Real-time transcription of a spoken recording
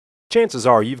Chances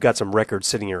are you've got some records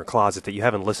sitting in your closet that you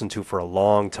haven't listened to for a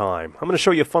long time. I'm going to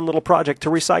show you a fun little project to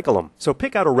recycle them. So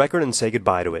pick out a record and say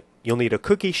goodbye to it. You'll need a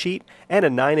cookie sheet and a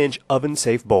 9-inch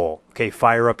oven-safe bowl. Okay,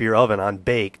 fire up your oven on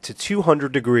bake to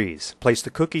 200 degrees. Place the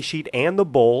cookie sheet and the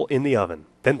bowl in the oven.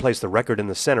 Then place the record in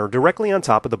the center directly on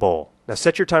top of the bowl. Now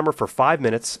set your timer for 5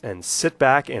 minutes and sit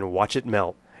back and watch it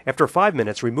melt. After 5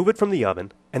 minutes, remove it from the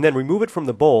oven and then remove it from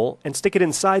the bowl and stick it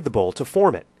inside the bowl to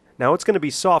form it. Now it's going to be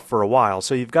soft for a while,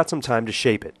 so you've got some time to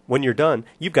shape it. When you're done,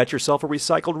 you've got yourself a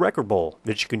recycled record bowl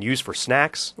that you can use for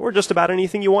snacks or just about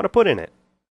anything you want to put in it.